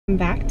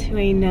Back to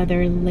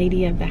another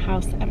Lady of the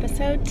House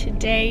episode.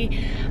 Today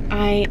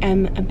I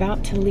am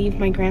about to leave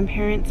my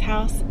grandparents'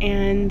 house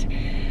and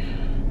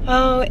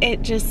oh,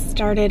 it just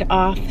started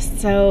off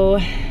so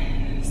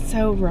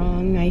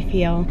wrong, I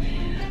feel.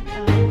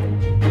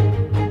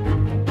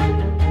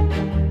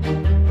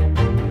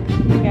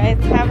 You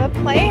guys have a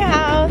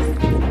playhouse.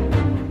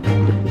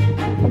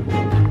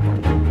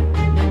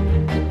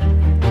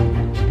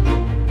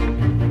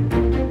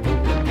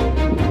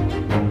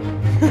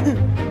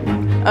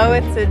 Oh,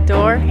 it's a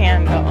door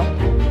handle.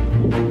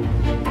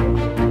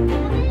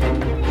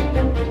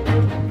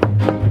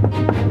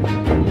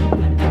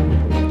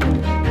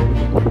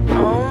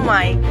 Oh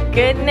my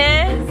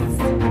goodness.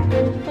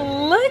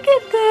 Look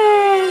at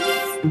this.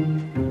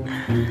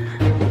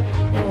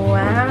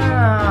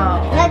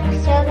 Wow. Look,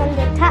 show them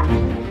the top.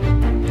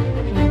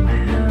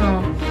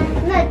 Wow.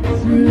 Look.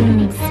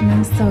 It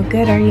smells so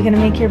good. Are you gonna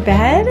make your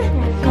bed?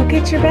 Go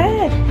get your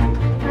bed.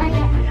 Oh,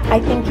 yeah. I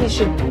think you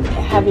should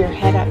have your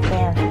head up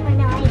there. Oh, no, I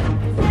know.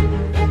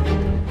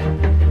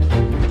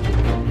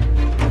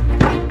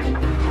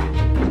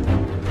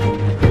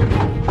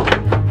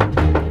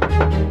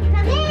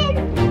 Come in.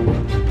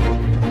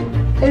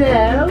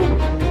 Hello.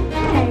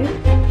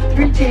 Hello.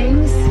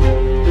 Greetings.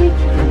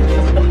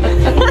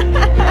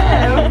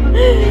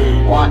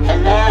 What?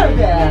 Hello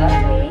there.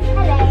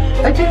 Hello.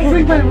 I don't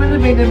think I would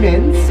have made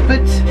amends,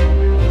 but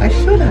I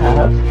should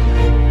have.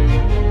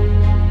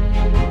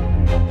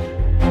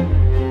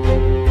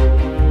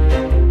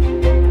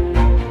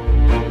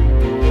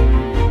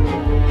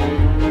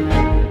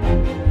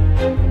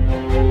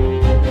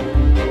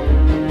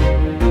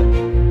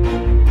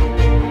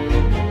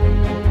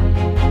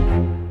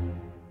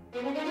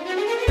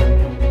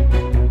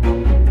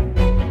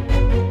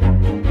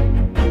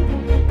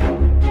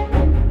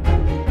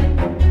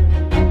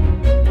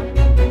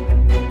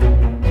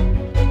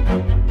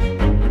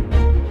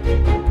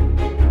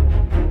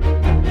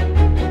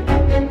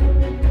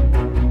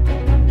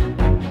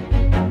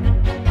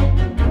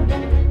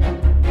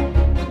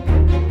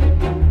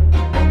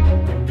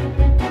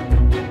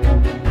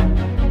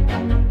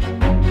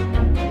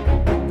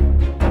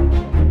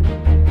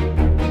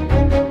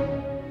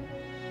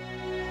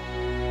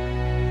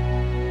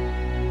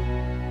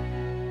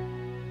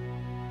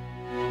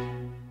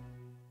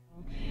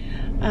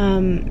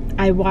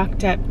 I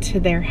walked up to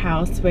their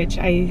house, which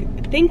I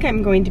think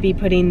I'm going to be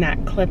putting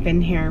that clip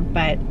in here,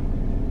 but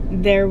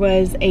there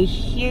was a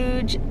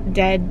huge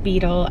dead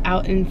beetle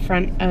out in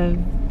front of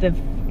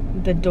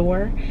the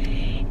door,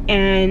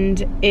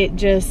 and it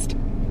just,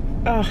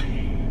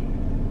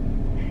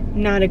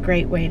 not a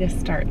great way to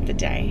start the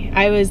day.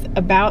 I was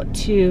about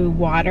to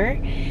water,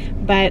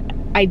 but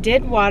I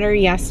did water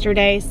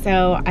yesterday,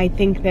 so I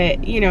think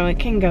that, you know, it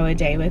can go a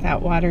day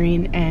without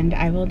watering, and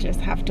I will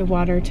just have to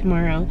water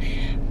tomorrow.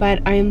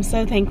 But I am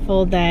so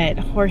thankful that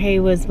Jorge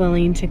was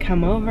willing to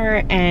come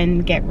over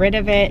and get rid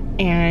of it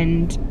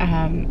and,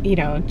 you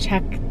know,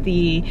 check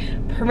the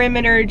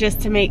perimeter just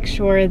to make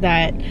sure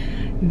that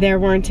there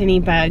weren't any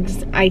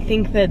bugs. I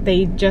think that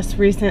they just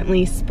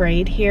recently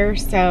sprayed here,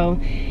 so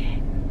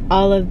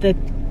all of the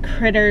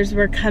critters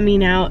were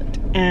coming out,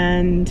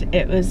 and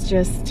it was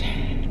just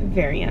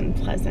very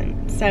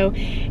unpleasant. So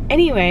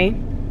anyway,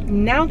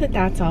 now that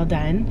that's all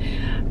done,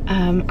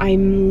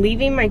 I'm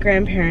leaving my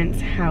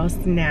grandparents' house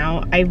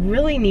now. I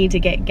really need to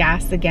get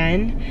gas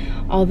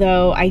again,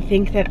 although I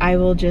think that I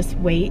will just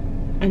wait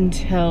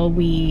until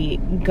we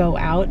go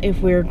out.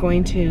 If we're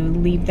going to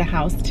leave the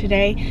house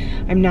today,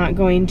 I'm not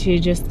going to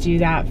just do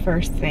that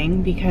first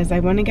thing because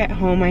I want to get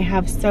home. I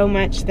have so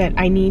much that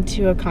I need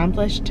to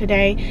accomplish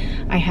today.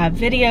 I have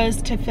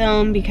videos to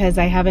film because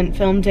I haven't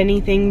filmed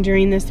anything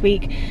during this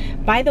week.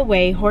 By the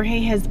way, Jorge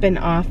has been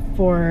off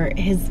for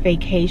his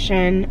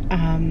vacation.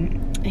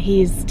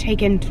 He's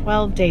taken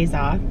 12 days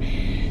off.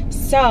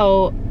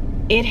 So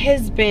it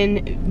has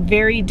been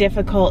very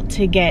difficult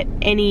to get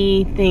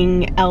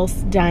anything else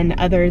done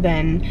other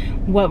than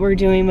what we're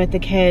doing with the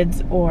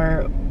kids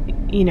or,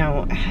 you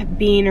know,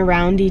 being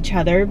around each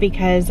other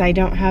because I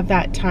don't have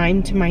that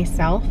time to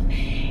myself.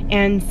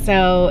 And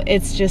so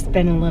it's just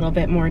been a little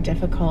bit more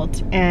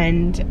difficult.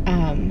 And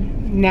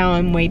now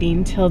I'm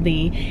waiting till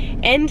the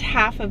end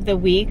half of the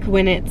week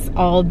when it's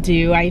all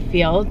due, I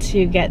feel,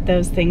 to get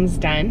those things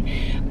done.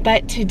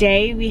 But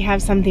today we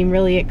have something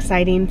really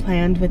exciting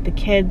planned with the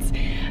kids.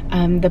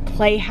 The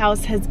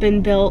playhouse has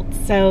been built,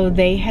 so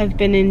they have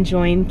been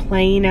enjoying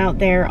playing out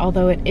there,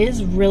 although it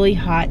is really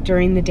hot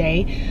during the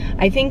day.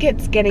 I think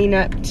it's getting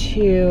up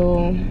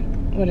to,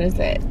 what is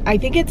it? I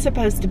think it's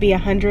supposed to be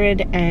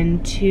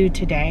 102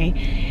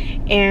 today.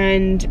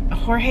 And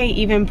Jorge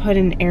even put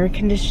an air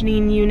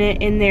conditioning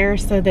unit in there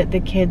so that the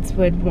kids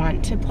would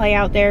want to play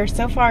out there.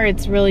 So far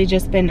it's really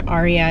just been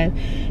Aria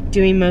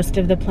doing most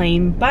of the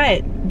playing,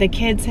 but the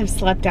kids have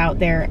slept out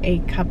there a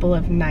couple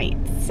of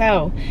nights.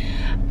 So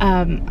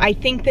I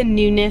think the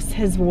newness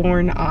has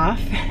worn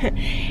off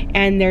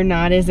and they're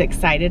not as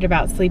excited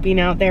about sleeping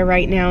out there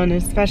right now, and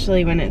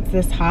especially when it's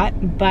this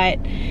hot. But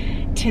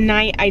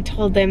tonight I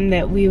told them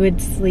that we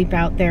would sleep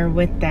out there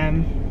with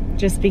them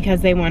just because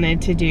they wanted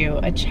to do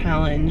a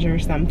challenge or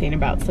something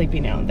about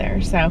sleeping out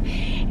there. So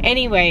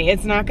anyway,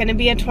 it's not going to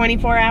be a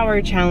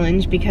 24-hour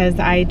challenge because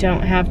I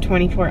don't have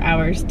 24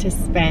 hours to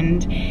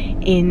spend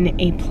in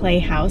a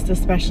playhouse,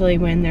 especially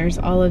when there's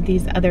all of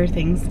these other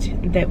things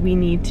that we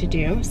need to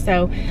do.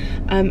 So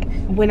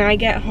when I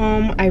get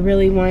home, I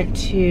really want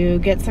to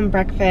get some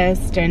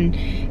breakfast and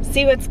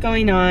see what's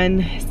going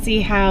on,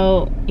 see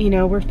how, you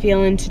know, we're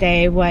feeling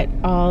today, what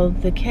all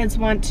the kids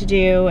want to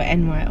do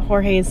and what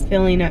Jorge is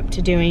feeling up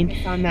to doing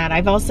on that.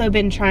 I've also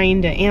been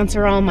trying to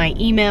answer all my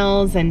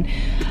emails, and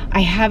I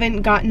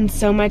haven't gotten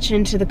so much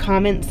into the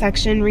comment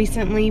section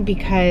recently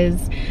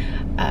because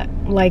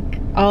like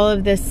all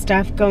of this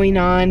stuff going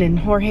on and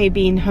Jorge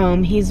being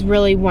home, he's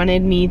really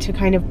wanted me to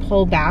kind of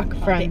pull back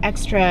from the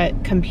extra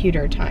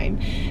computer time.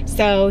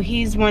 So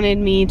he's wanted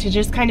me to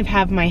just kind of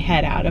have my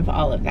head out of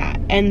all of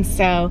that. And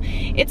so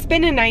it's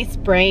been a nice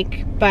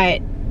break,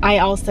 but I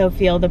also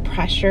feel the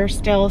pressure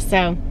still.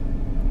 So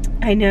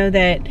I know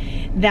that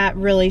that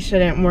really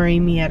shouldn't worry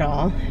me at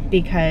all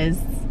because,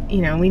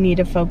 you know, we need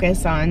to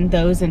focus on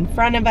those in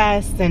front of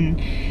us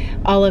and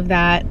all of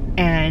that,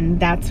 and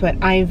that's what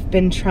I've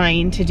been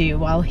trying to do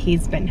while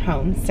he's been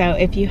home. So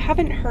if you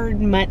haven't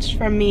heard much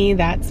from me,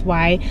 that's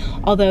why.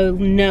 Although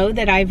know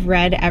that I've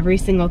read every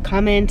single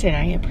comment and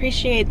I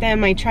appreciate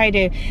them. I try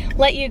to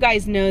let you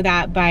guys know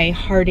that by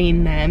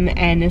hearting them,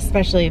 and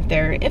especially if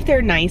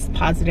they're nice,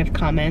 positive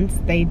comments,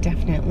 they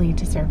definitely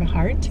deserve a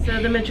heart.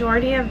 So the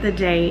majority of the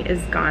day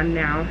is gone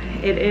now.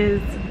 It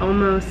is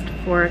almost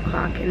 4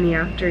 o'clock in the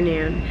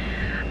afternoon.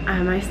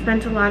 I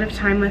spent a lot of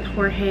time with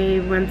Jorge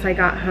once I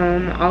got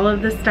home. All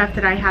of the stuff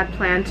that I had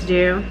planned to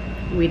do,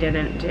 we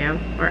didn't do,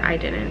 or I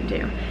didn't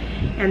do.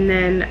 And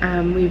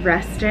then we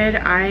rested.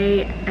 I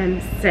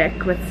am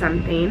sick with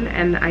something,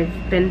 and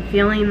I've been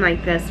feeling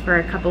like this for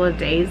a couple of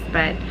days,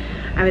 but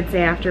I would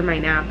say after my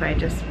nap, I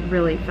just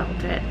really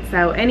felt it.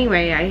 So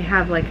anyway, I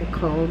have like a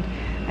cold,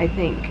 I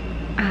think.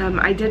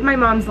 I did my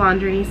mom's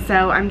laundry,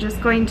 so I'm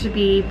just going to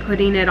be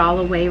putting it all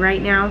away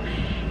right now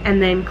and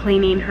then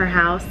cleaning her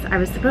house. I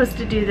was supposed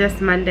to do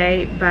this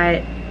Monday,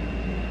 but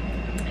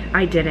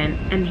I didn't,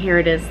 and here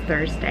it is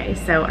Thursday,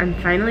 so I'm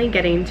finally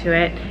getting to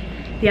it.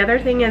 The other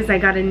thing is I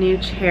got a new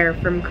chair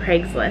from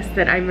Craigslist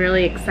that I'm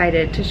really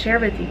excited to share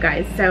with you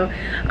guys. So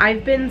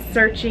I've been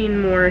searching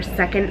more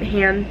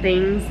secondhand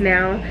things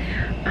now.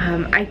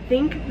 I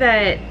think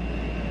that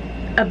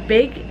a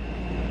big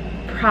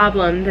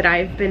problem that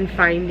I've been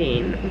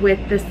finding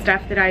with the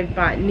stuff that I've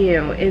bought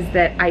new is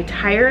that I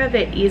tire of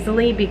it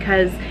easily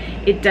because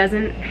it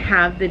doesn't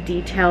have the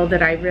detail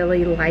that I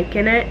really like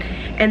in it.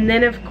 And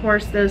then of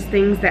course those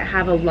things that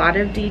have a lot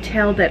of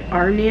detail that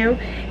are new,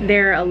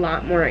 they're a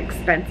lot more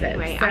expensive.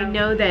 So I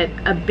know that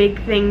a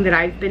big thing that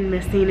I've been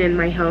missing in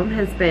my home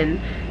has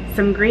been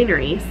some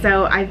greenery.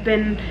 So I've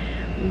been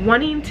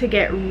wanting to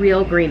get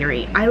real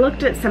greenery. I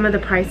looked at some of the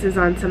prices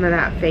on some of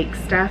that fake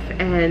stuff,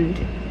 and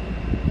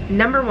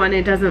number one,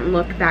 it doesn't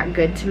look that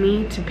good to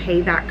me to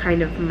pay that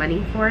kind of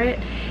money for it.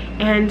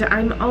 And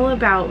I'm all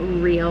about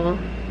real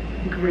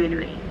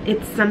greenery.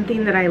 It's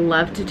something that I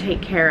love to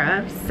take care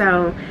of.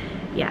 So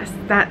yes,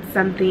 that's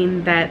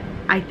something that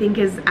I think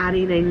is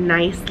adding a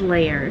nice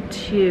layer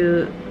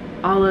to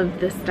all of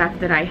the stuff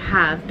that I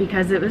have,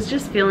 because it was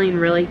just feeling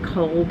really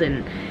cold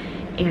and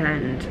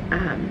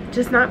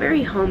just not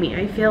very homey.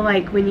 I feel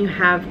like when you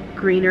have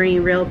greenery,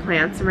 real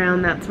plants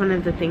around, that's one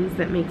of the things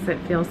that makes it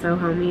feel so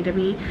homey to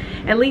me,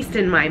 at least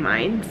in my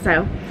mind.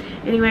 So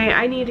anyway,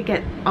 I need to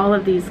get all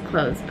of these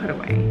clothes put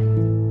away.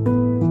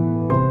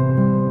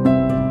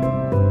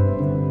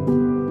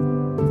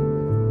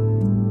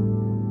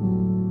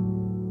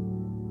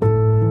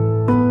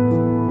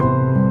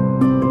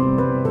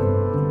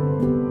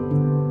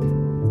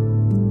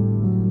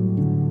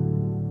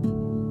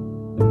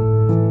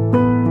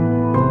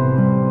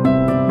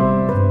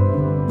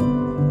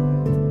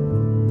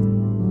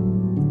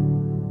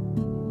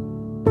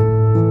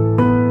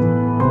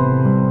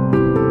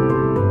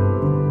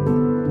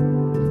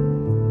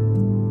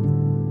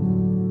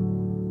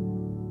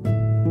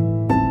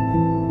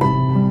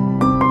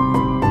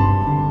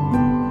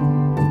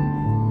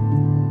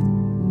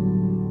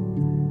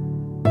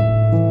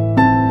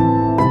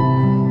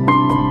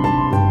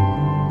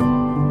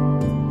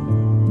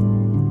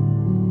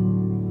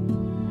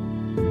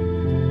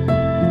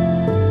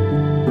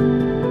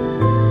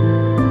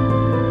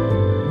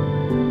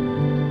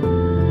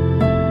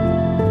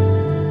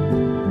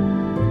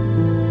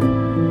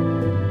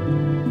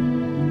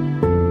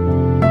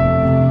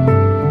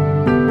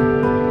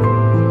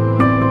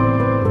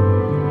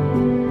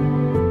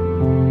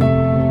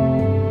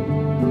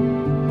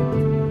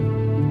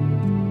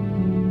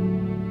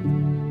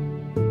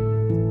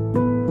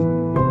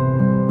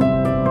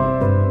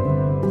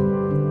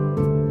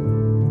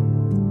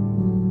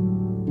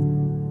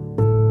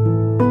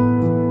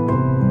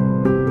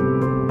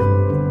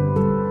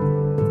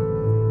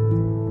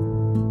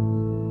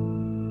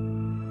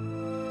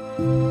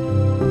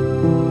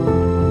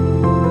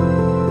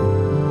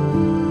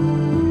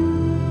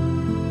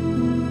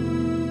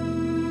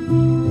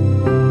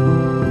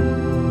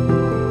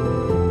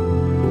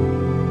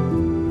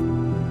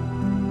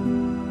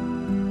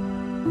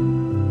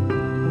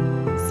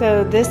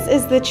 So this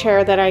is the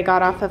chair that I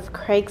got off of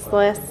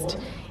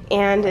Craigslist,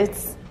 and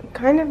it's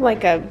kind of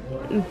like a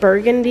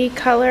burgundy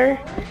color.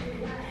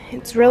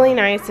 It's really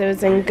nice. It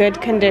was in good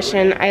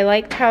condition. I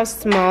liked how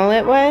small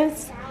it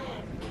was.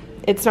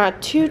 It's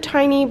not too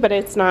tiny, but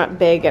it's not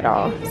big at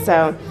all.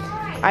 So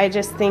I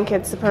just think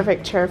it's the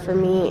perfect chair for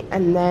me.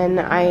 And then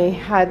I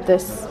had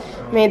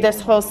made this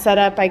whole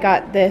setup. I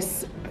got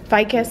this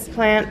ficus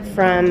plant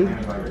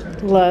from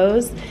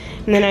Lowe's,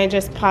 and then I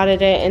just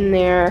potted it in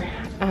there,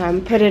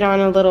 put it on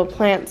a little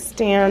plant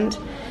stand,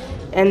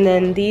 and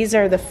then these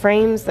are the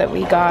frames that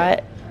we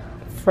got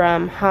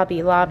from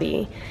Hobby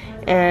Lobby,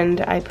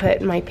 and I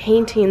put my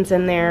paintings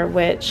in there,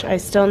 which I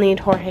still need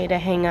Jorge to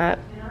hang up,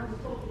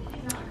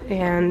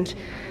 and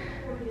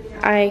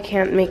I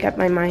can't make up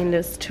my mind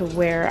as to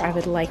where I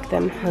would like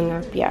them hung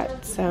up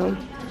yet. So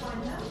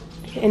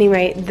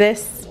anyway,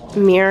 this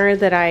mirror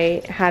that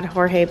I had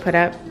Jorge put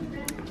up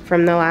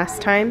from the last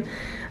time,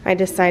 I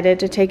decided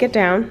to take it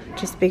down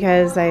just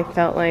because I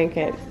felt like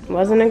it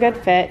wasn't a good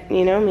fit.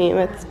 You know me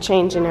with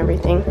changing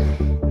everything.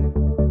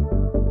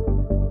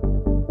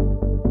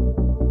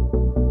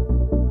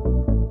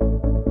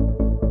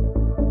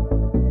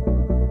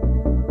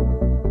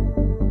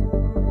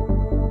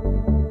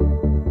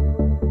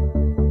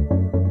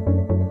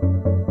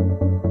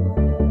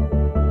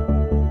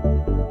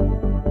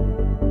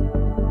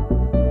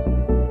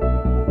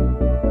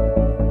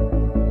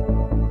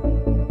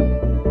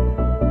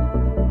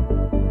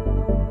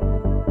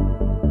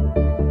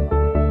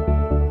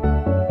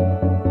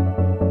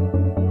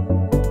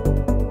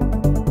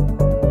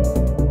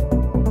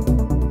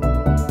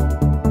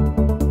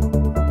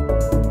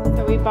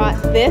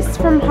 This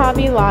from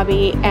Hobby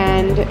Lobby,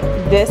 and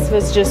this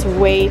was just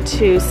way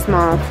too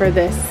small for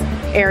this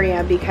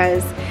area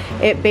because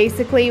it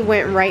basically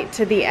went right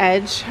to the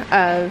edge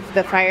of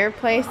the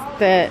fireplace,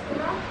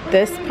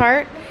 this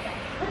part,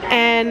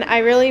 and I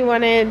really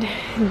wanted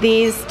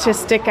these to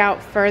stick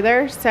out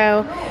further,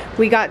 so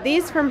we got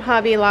these from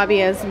Hobby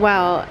Lobby as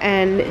well,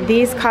 and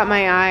these caught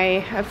my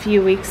eye a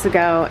few weeks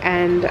ago,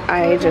 and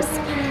I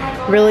just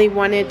really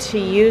wanted to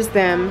use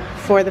them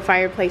for the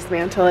fireplace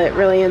mantle. It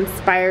really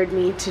inspired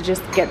me to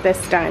just get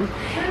this done.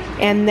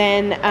 And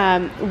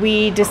then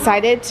we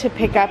decided to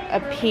pick up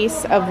a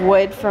piece of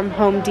wood from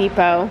Home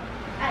Depot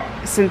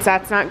since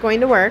that's not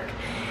going to work,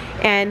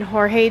 and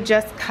Jorge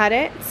just cut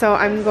it, so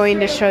I'm going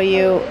to show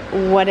you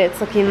what it's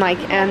looking like,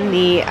 and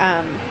the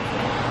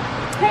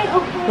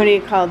what do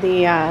you call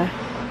the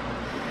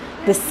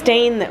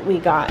stain that we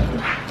got.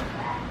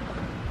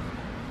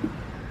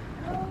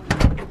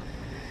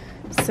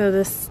 So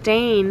the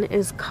stain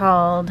is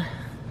called,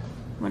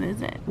 what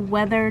is it?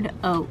 Weathered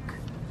oak.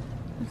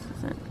 This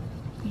isn't,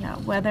 yeah,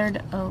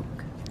 weathered oak.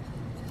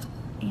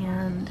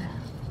 And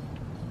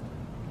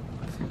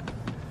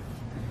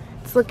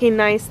it's looking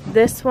nice.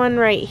 This one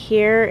right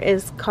here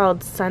is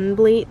called sun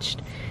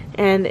bleached,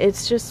 and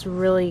it's just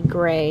really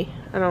gray.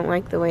 I don't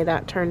like the way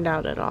that turned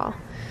out at all.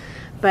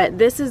 But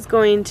this is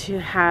going to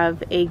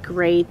have a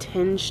gray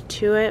tinge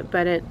to it,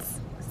 but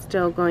it's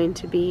still going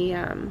to be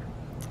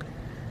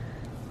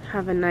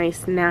have a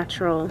nice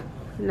natural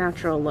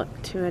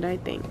look to it, I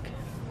think.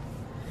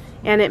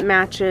 And it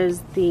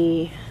matches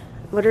the,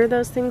 what are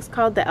those things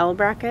called? The L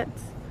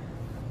brackets?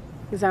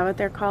 Is that what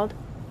they're called?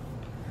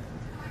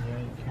 Yeah,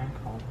 you can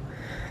call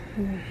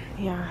them.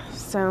 Yeah,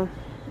 so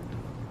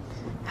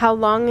how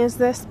long is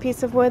this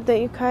piece of wood that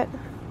you cut?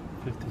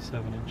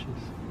 57 inches.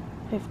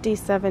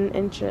 57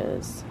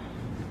 inches.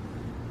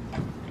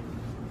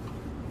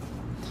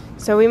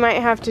 So we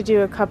might have to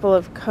do a couple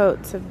of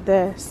coats of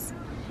this.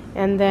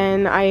 And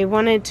then I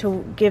wanted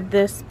to give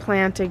this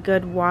plant a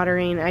good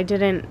watering. I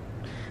didn't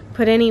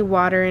put any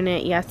water in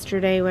it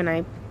yesterday when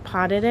I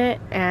potted it,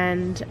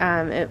 and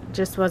it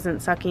just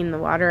wasn't sucking the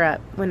water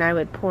up when I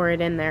would pour it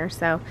in there.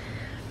 So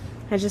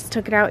I just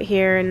took it out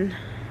here and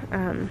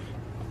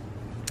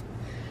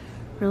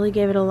really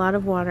gave it a lot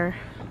of water.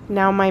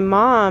 Now my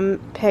mom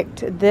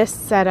picked this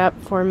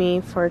setup for me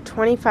for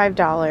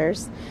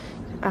 $25.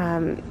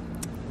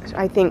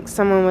 I think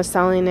someone was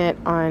selling it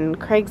on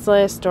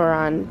Craigslist or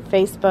on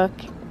Facebook,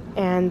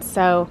 and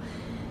so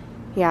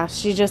yeah,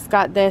 she just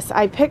got this.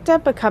 I picked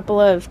up a couple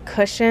of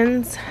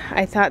cushions.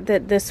 I thought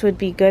that this would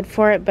be good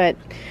for it, but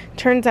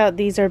turns out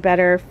these are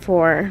better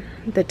for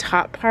the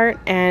top part,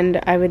 and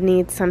I would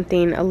need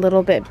something a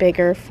little bit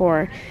bigger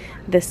for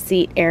the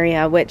seat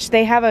area, which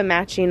they have a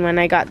matching one.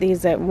 I got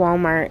these at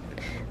Walmart,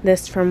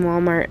 this from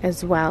Walmart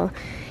as well.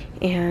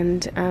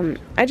 And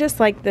I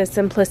just like the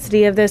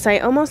simplicity of this. I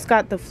almost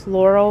got the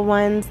floral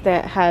ones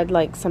that had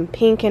like some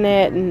pink in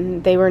it,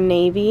 and they were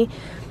navy,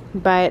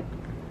 but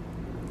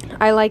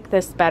I like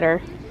this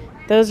better.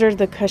 Those are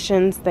the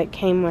cushions that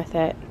came with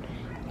it,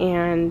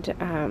 and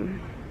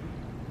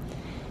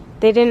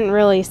they didn't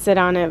really sit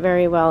on it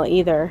very well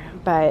either,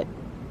 but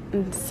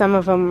some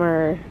of them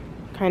were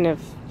kind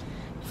of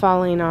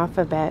falling off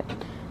a bit.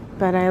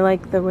 But I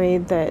like the way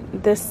that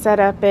this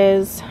setup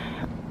is.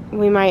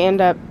 We might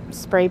end up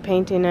spray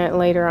painting it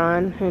later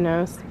on, who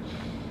knows.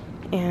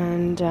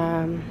 And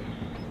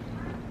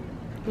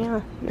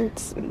Yeah,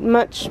 it's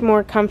much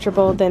more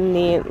comfortable than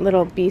the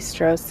little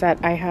bistro set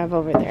I have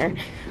over there,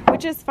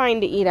 which is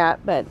fine to eat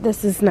at, but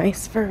this is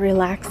nice for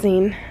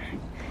relaxing,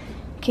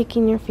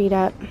 kicking your feet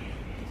up,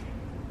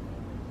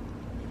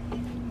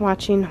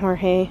 watching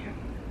Jorge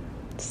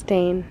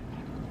stain.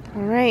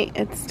 All right,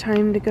 it's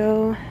time to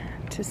go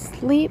to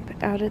sleep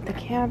out at the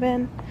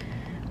cabin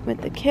with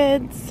the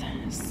kids,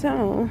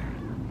 so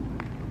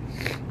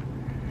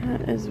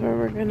that is where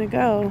we're gonna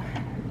go.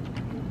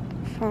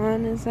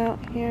 Fawn is out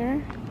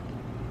here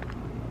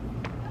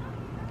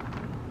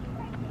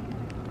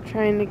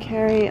trying to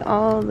carry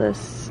all this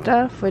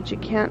stuff, which you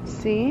can't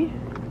see,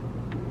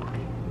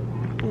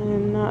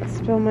 and not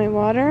spill my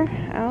water.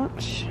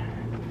 Ouch.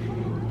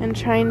 And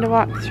trying to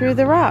walk through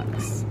the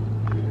rocks.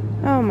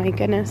 Oh my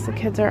goodness, the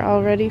kids are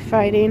already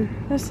fighting.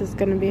 This is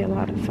gonna be a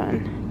lot of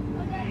fun.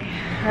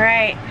 All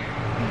right,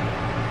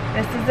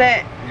 this is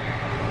it.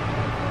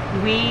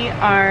 We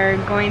are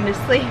going to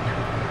sleep.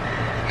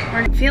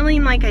 We're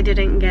feeling like I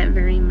didn't get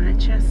very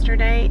much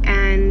yesterday,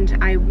 and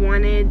I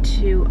wanted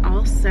to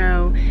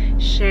also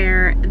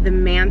share the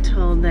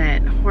mantle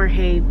that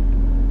Jorge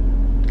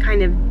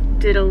kind of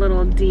did a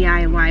little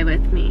DIY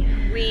with me.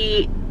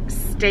 We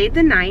stayed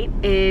the night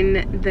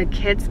in the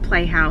kids'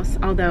 playhouse,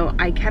 although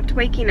I kept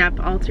waking up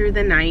all through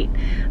the night.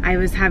 I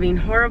was having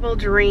horrible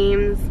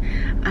dreams.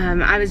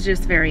 I was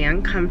just very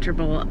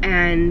uncomfortable,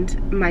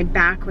 and my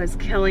back was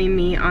killing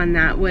me on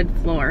that wood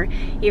floor,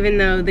 even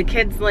though the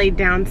kids laid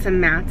down some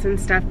mats and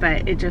stuff,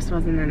 but it just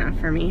wasn't enough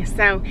for me.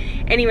 So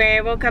anyway,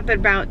 I woke up at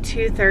about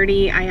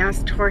 2:30. I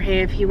asked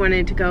Jorge if he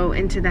wanted to go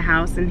into the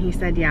house, and he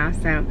said yeah,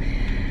 so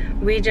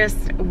we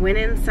just went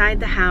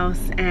inside the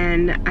house,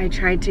 and I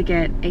tried to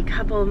get a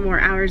couple more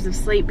hours of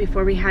sleep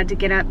before we had to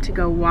get up to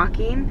go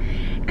walking.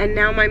 And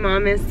now my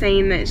mom is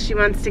saying that she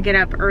wants to get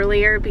up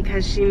earlier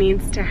because she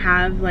needs to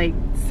have like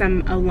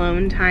some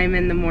alone time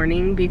in the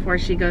morning before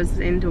she goes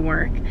into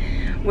work,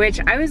 which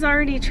I was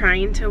already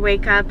trying to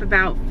wake up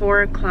about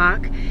 4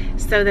 o'clock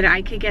so that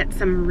I could get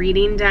some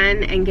reading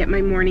done and get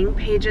my morning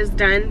pages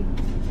done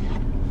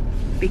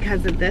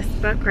because of this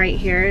book right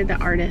here, The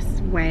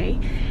Artist's Way.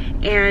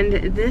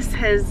 And this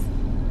has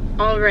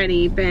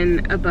already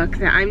been a book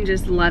that I'm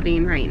just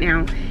loving right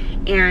now.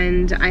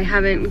 And I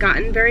haven't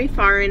gotten very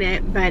far in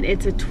it, but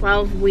it's a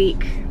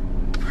 12-week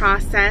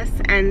process.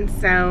 And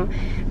so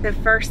the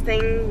first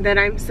thing that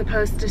I'm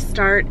supposed to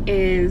start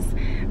is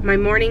my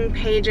morning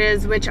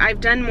pages, which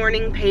I've done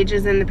morning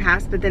pages in the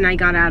past, but then I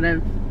got out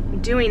of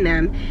doing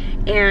them.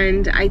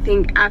 And I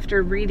think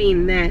after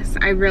reading this,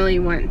 I really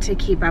want to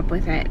keep up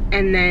with it.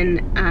 And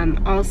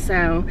then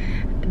also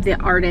the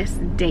artist's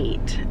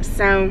date.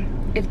 So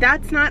if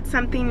that's not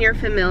something you're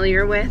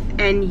familiar with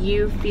and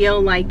you feel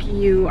like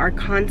you are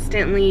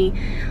constantly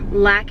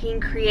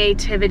lacking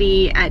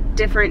creativity at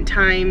different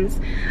times,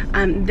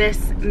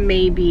 this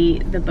may be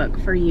the book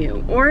for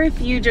you. Or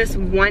if you just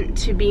want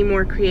to be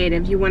more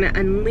creative, you want to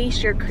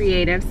unleash your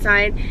creative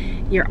side,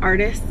 your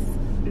artist,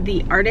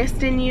 the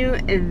artist in you,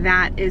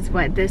 that is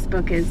what this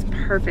book is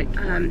perfect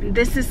for.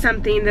 This is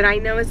something that I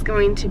know is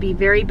going to be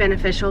very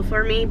beneficial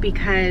for me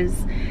because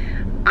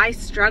I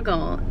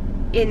struggle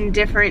in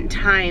different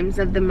times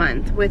of the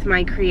month with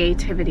my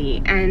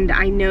creativity, and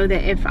I know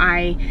that if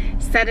I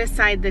set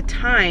aside the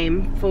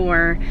time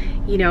for,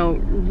 you know,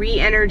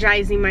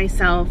 re-energizing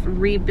myself,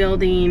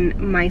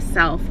 rebuilding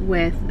myself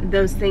with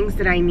those things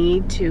that I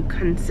need to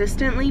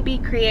consistently be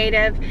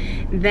creative,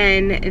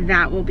 then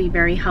that will be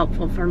very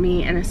helpful for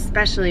me, and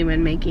especially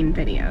when making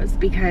videos,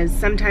 because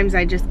sometimes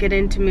I just get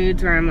into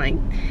moods where I'm like,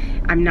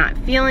 I'm not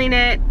feeling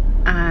it,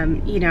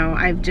 you know,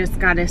 I've just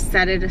got to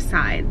set it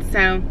aside.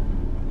 So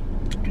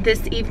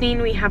this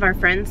evening we have our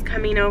friends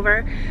coming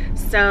over,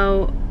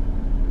 so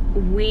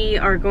we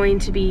are going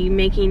to be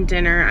making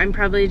dinner. I'm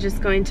probably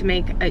just going to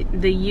make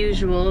the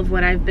usual of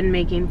what I've been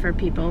making for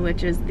people,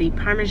 which is the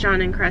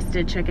Parmesan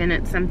encrusted chicken.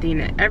 It's something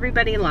that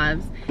everybody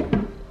loves.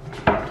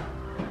 That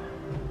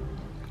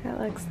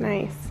looks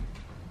nice.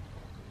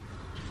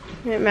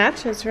 It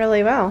matches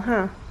really well,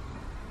 huh?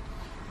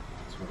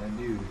 That's what I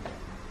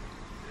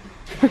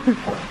do.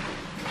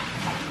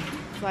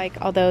 Like,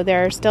 although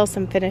there are still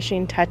some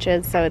finishing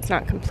touches, so it's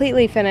not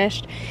completely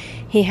finished.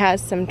 He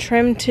has some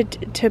trim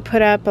to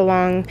put up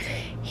along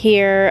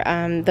here.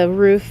 The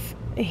roof,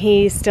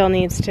 he still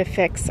needs to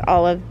fix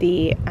all of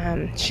the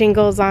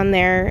shingles on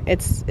there.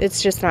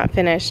 It's just not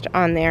finished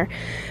on there,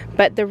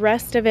 but the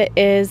rest of it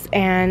is.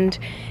 And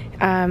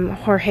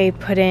Jorge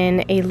put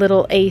in a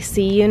little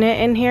AC unit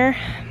in here,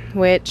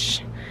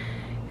 which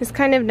is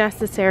kind of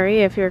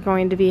necessary if you're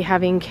going to be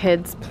having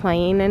kids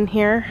playing in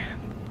here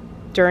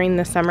during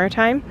the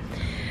summertime.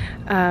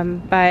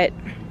 But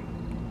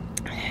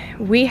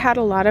we had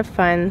a lot of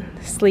fun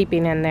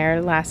sleeping in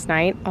there last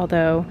night,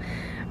 although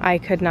I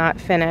could not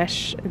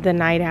finish the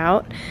night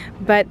out.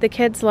 But the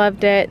kids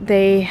loved it.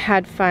 They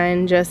had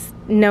fun just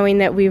knowing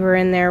that we were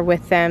in there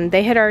with them.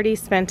 They had already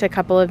spent a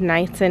couple of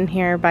nights in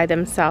here by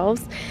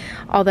themselves,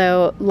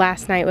 although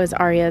last night was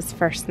Arya's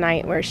first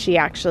night where she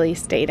actually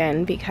stayed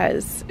in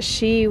because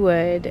she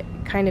would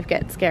kind of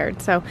get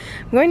scared. So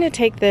I'm going to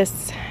take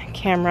this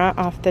camera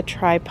off the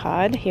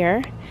tripod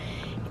here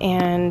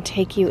and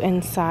take you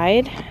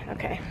inside.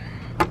 Okay.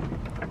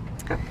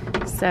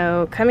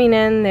 So coming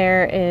in,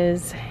 there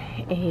is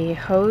a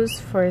hose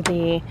for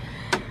the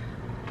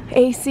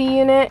AC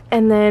unit,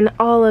 and then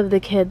all of the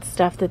kids'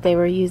 stuff that they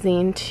were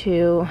using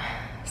to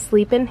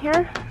sleep in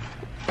here.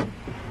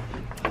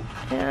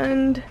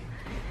 And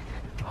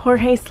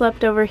Jorge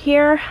slept over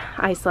here.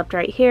 I slept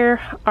right here.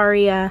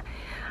 Arya,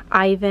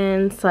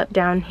 Ivan slept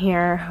down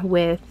here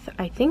with,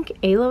 I think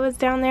Ayla was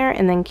down there,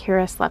 and then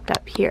Kira slept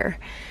up here.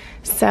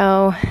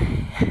 So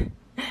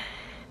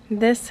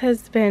this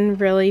has been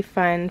really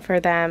fun for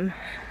them,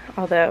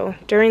 although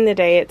during the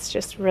day it's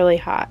just really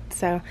hot.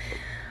 So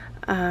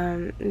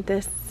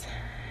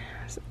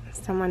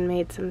someone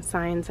made some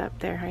signs up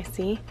there, I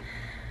see.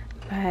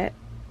 But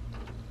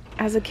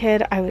as a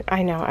kid,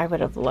 I know I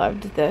would have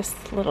loved this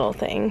little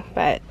thing,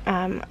 but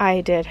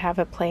I did have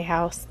a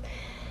playhouse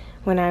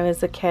when I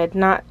was a kid.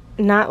 Not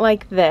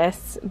like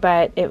this,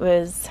 but it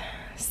was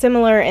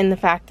similar in the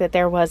fact that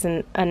there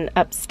wasn't an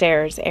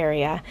upstairs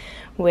area,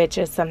 which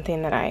is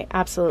something that I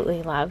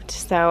absolutely loved.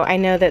 So I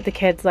know that the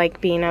kids like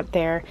being up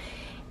there,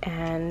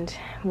 and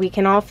we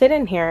can all fit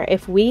in here.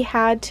 If we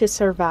had to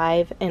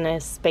survive in a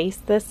space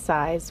this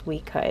size, we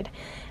could,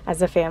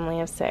 as a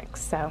family of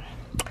 6. So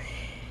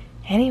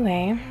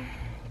anyway,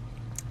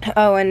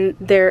 oh, and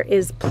there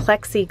is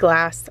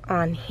plexiglass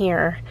on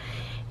here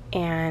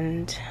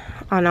and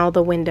on all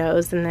the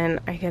windows, and then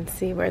I can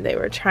see where they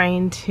were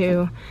trying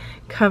to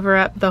cover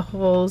up the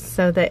holes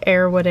so the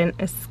air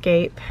wouldn't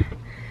escape.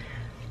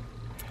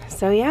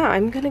 So yeah,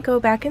 I'm gonna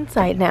go back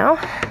inside now.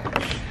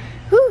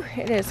 Whew,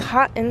 it is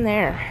hot in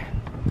there.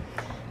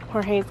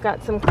 Jorge's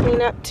got some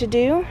cleanup to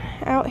do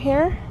out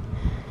here.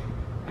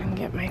 I'm gonna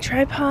get my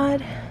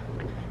tripod.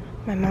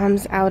 My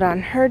mom's out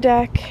on her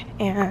deck,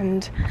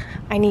 and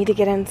I need to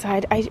get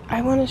inside.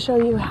 I want to show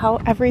you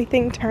how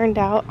everything turned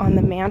out on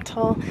the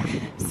mantle.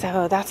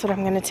 So that's what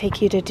I'm going to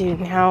take you to do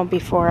now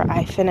before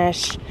I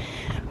finish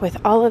with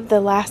all of the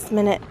last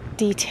minute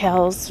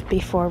details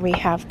before we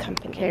have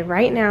company. Okay,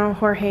 right now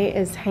Jorge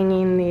is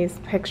hanging these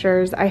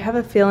pictures. I have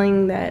a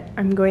feeling that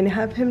I'm going to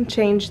have him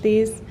change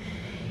these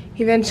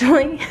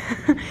eventually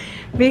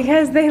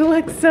because they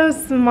look so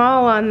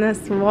small on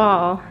this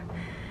wall.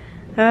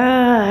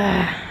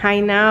 I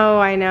know,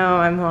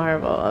 I'm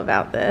horrible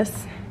about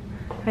this.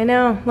 I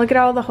know, look at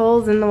all the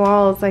holes in the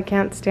walls. I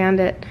can't stand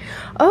it.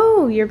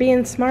 Oh, you're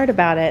being smart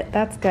about it.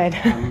 That's good.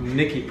 I'm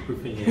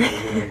Nikki-proofing it.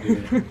 Is what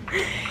I'm doing.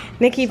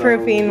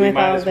 Nikki-proofing with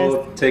all this. We might as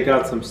well take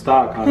out some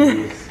stock on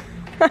these.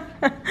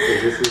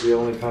 This is the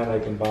only kind I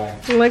can buy.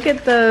 Look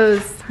at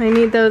those. I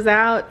need those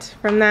out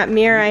from that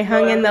mirror I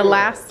hung in the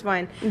last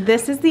one.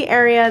 This is the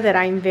area that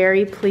I'm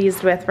very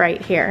pleased with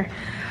right here.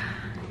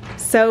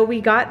 So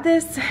we got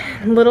this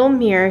little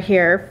mirror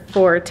here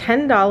for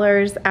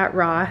 $10 at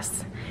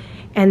Ross,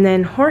 and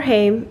then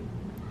Jorge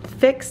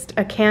fixed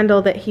a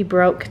candle that he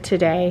broke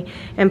today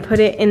and put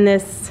it in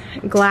this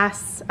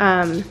glass,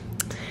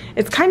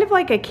 it's kind of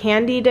like a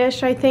candy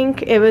dish, I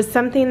think. It was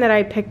something that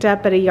I picked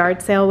up at a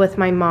yard sale with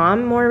my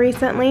mom more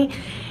recently,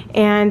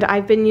 and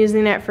I've been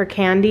using it for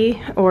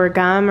candy or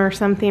gum or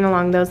something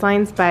along those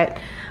lines, but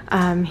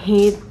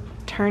he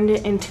turned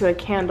it into a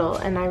candle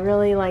and I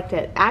really liked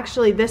it.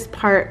 Actually, this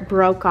part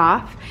broke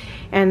off,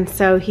 and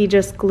so he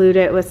just glued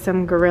it with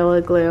some Gorilla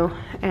Glue,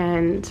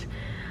 and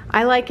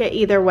I like it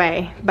either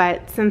way,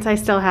 but since I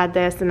still had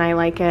this and I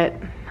like it,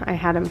 I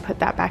had him put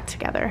that back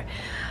together.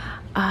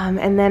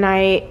 And then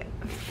I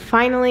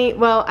finally,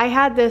 well, I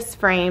had this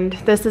framed.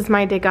 This is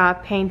my Degas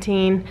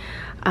painting.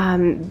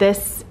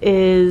 This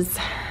is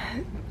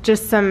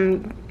just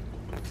some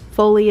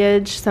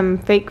foliage, some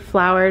fake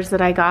flowers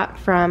that I got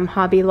from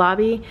Hobby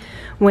Lobby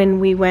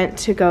when we went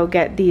to go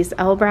get these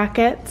L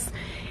brackets.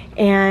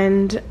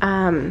 And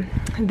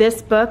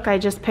this book I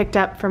just picked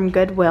up from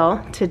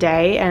Goodwill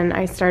today, and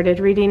I started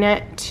reading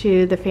it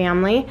to the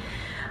family.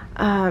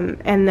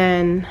 And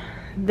then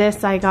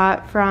this I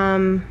got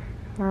from,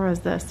 where was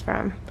this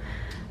from?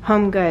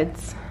 Home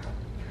Goods.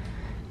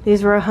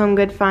 These were a Home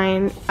Good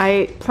find.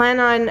 I plan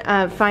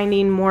on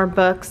finding more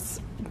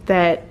books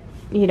that,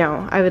 you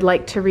know, I would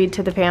like to read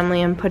to the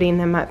family and putting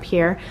them up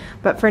here.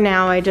 But for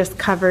now, I just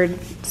covered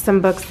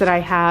some books that I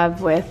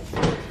have with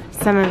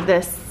some of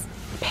this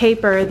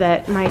paper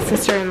that my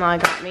sister-in-law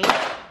got me.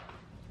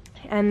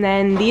 And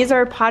then these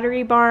are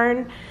Pottery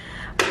Barn,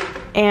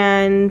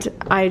 and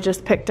I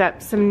just picked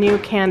up some new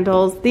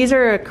candles. These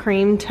are a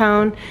cream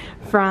tone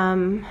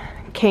from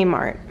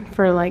Kmart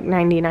for like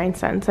 99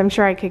 cents. I'm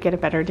sure I could get a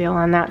better deal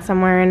on that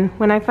somewhere, and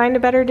when I find a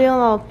better deal,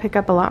 I'll pick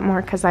up a lot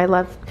more because I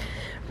love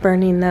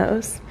burning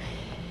those.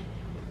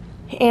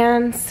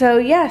 And so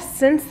yes,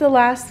 since the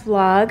last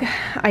vlog,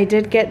 I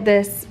did get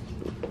this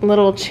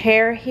little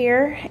chair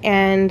here,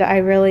 and I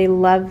really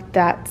loved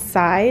that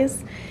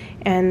size.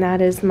 And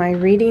that is my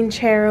reading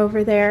chair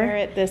over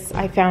there. This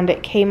I found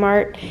at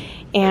Kmart,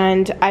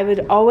 and I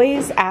would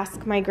always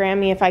ask my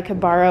Grammy if I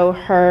could borrow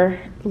her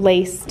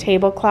lace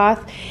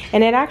tablecloth,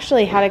 and it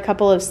actually had a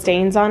couple of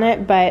stains on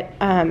it, but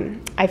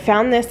I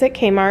found this at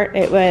Kmart.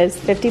 It was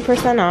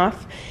 50%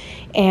 off,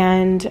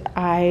 and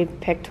I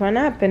picked one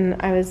up,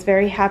 and I was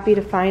very happy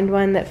to find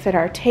one that fit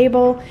our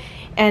table.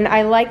 And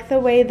I like the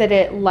way that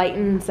it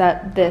lightens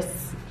up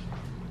this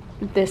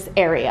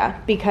area,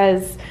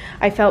 because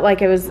I felt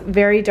like it was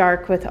very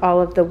dark with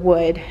all of the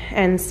wood,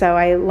 and so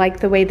I like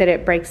the way that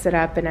it breaks it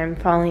up, and I'm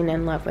falling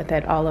in love with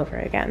it all over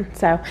again.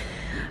 So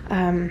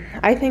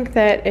I think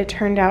that it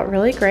turned out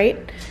really great.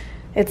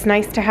 It's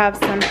nice to have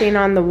something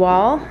on the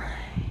wall.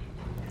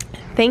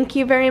 Thank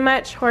you very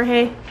much,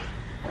 Jorge.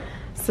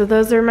 So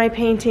those are my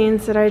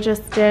paintings that I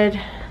just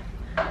did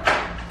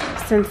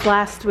since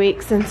last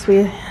week, since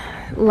we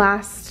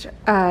last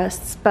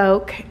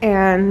spoke,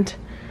 and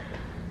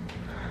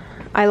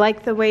I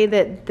like the way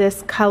that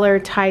this color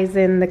ties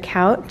in the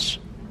couch.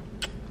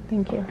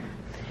 Thank you.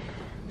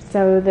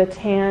 So the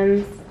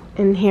tans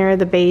in here,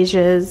 the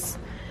beiges,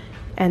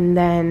 and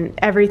then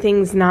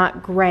everything's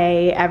not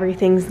gray,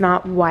 everything's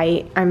not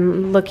white.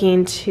 I'm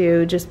looking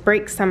to just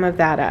break some of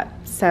that up.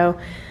 So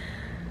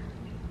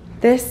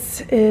this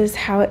is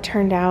how it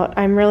turned out.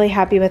 I'm really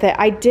happy with it.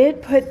 I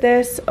did put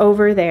this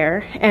over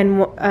there,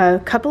 and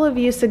a couple of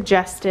you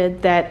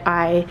suggested that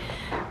I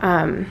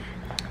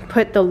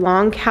put the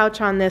long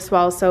couch on this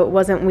wall so it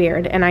wasn't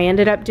weird, and I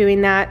ended up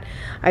doing that.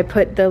 I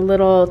put the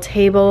little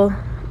table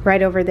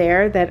right over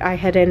there that I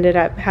had ended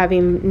up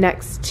having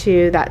next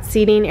to that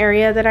seating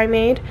area that I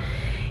made,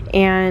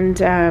 and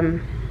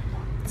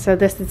so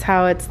this is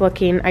how it's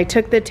looking. I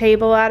took the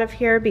table out of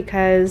here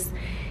because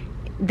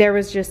there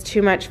was just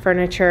too much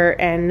furniture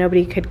and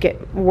nobody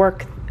could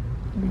work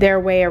their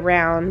way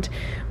around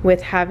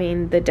with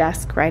having the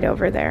desk right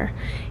over there.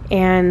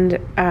 And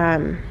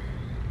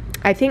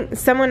I think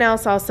someone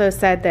else also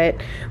said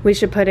that we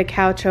should put a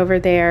couch over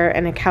there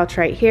and a couch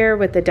right here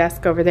with the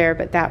desk over there,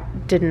 but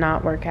that did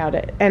not work out.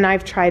 And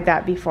I've tried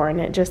that before, and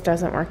it just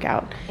doesn't work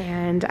out.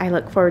 And I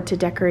look forward to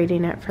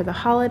decorating it for the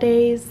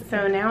holidays.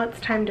 So now it's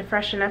time to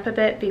freshen up a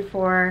bit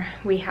before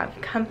we have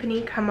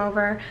company come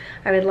over.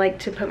 I would like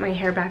to put my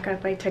hair back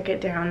up. I took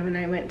it down when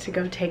I went to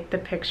go take the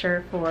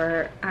picture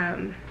for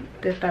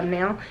the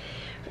thumbnail.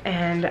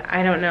 And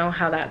I don't know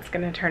how that's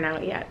going to turn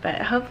out yet,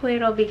 but hopefully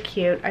it'll be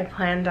cute. I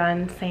planned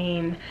on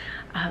saying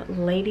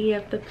Lady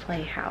of the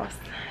Playhouse.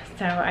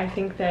 So I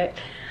think that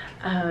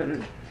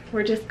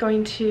we're just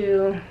going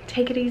to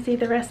take it easy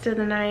the rest of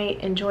the night,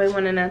 enjoy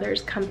one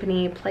another's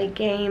company, play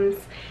games,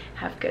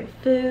 have good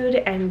food,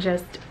 and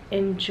just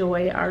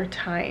enjoy our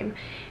time.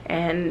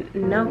 And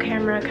no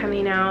camera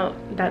coming out.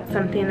 That's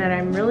something that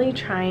I'm really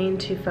trying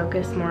to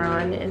focus more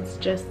on. It's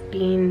just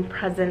being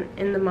present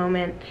in the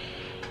moment,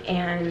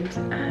 and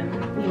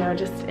you know,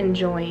 just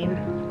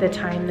enjoying the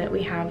time that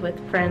we have with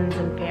friends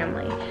and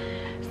family.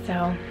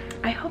 So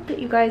I hope that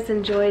you guys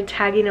enjoyed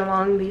tagging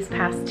along these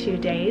past 2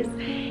 days,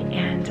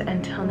 and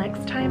until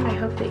next time, I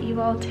hope that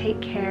you all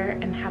take care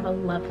and have a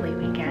lovely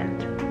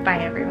weekend. Bye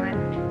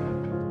everyone.